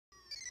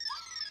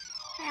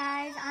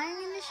Guys, I'm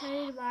going to show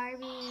you the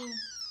Barbie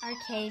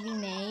Arcade we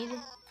made,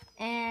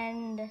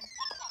 and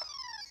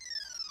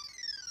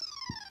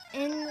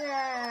in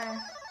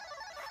the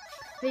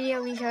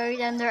video we showed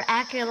them, they're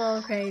acting a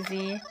little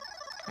crazy,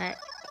 but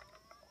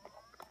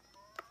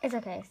it's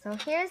okay. So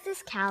here's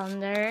this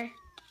calendar.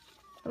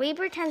 We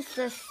pretend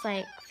this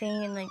like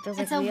thing and like those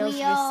like wheels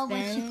you spin.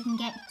 Which you can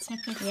get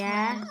tickets.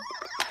 Yeah. From.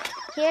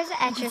 Here's an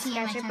etch a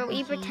sketcher, but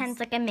we pretend it's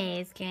like a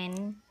maze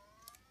game.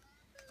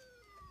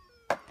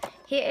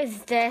 Here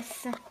is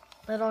this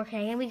little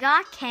thing. We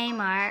got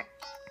Kmart,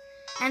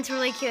 and it's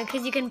really cute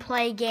because you can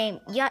play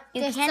games. Yeah,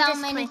 There's so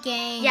many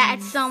games. Yeah,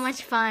 it's so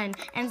much fun,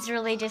 and it's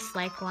really just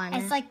like one.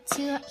 It's like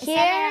two.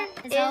 Here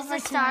is the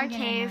Star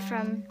Cave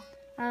from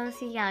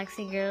Odyssey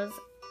Galaxy Girls,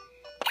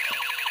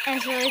 and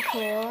it's really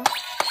cool.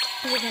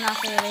 You can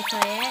also really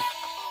play it.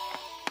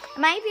 It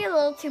might be a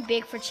little too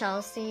big for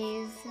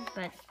Chelsea's,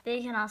 but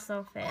they can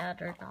also fit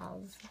other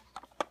dolls,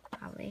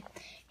 probably.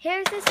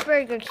 Here's this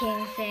Burger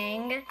King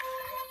thing,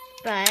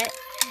 but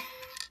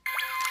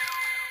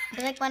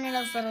it's like one of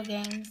those little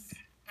games.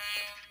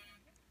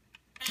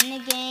 In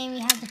the game, you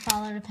have to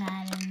follow the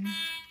pattern.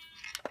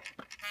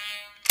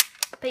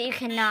 But you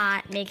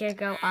cannot make it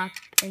go up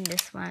in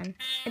this one.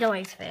 It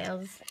always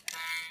fails.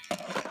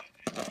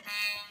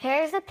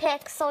 Here's a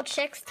Pixel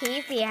Chicks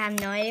TV. I have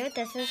no idea what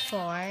this is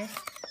for.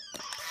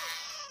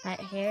 But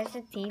here's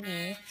the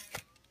TV.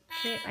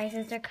 My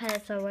sister cut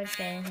it so it would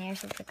fit in here.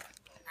 So it's like,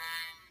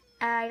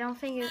 I'm not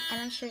sure you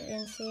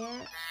didn't see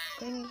it.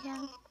 Didn't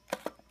you?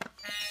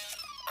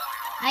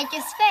 I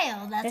just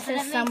failed. That's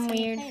this is some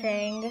weird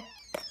thing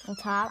on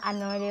top. I have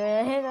no idea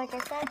what it is. Like I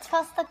said, it's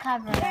supposed to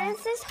cover.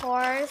 There's this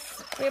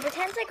horse. We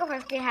pretend it's like a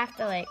horse. We have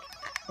to like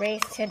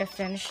race to the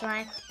finish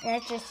line, and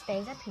it just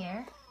stays up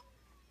here.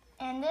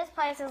 And this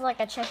place is like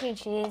a Chuck E.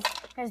 Cheese.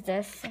 There's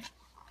this,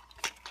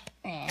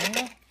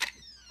 and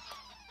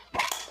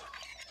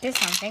there's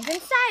something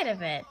inside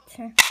of it.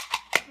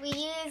 We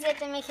use it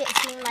to make it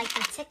seem like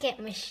the ticket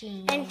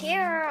machine. And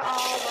here are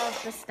all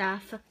of the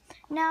stuff.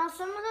 Now,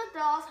 some of the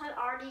dolls had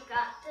already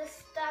got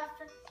this stuff.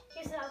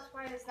 Here's the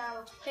surprise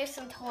now. There's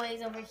some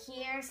toys over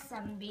here,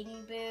 some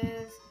Beanie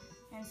Boos,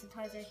 and some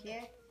toys over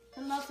here.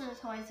 But most of the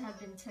toys have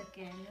been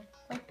taken.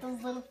 Like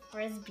those little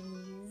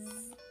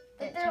frisbees.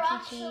 But they're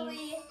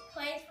actually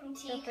plates from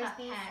teacup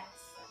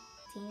pets.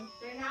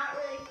 They're not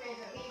really frizz,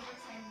 but we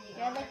pretend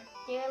they are.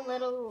 They're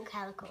little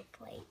calico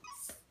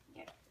plates.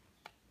 Yeah.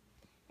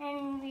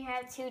 And we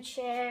have two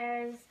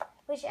chairs,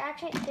 which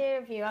actually did a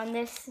review on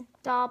this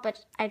doll,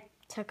 but I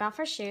took off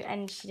her shoe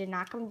and she did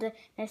not come to.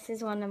 This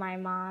is one of my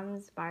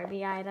mom's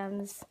Barbie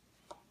items.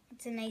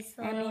 It's a nice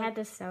little. And we had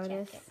the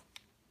sodas. Jacket.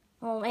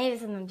 Well, maybe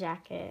it's in the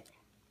jacket.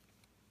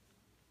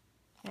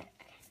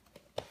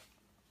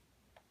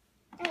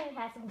 And we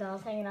had some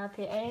dolls hanging up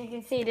here, and you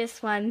can see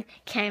this one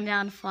came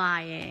down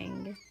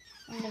flying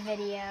in the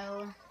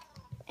video.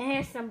 And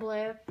here's some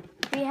blue.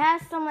 We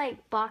have some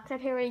like box up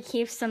here where you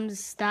keep some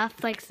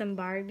stuff, like some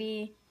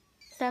Barbie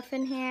stuff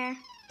in here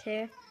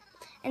too.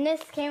 And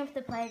this came with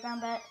the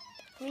playground, but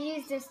we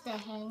use this to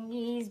hang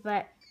these,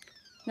 but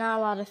not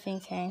a lot of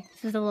things hang.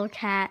 This is a little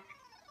cat.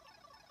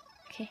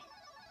 Okay.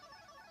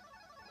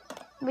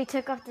 We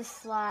took off the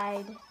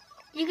slide.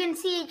 You can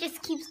see it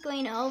just keeps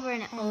going over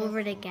and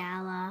over the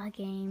gala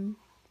game.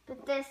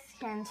 But this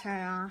can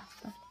turn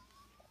off.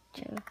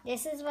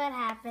 This is what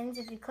happens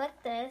if you click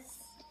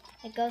this.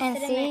 It goes and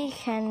to the menu. You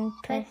can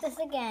click this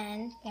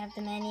again. You have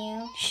the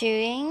menu.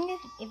 Shooting.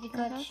 If you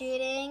click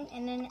shooting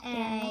and then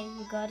A,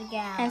 you go to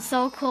gala. And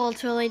so cool.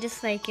 It's really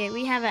just like it.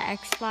 We have an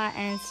X spot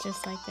and it's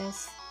just like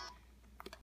this.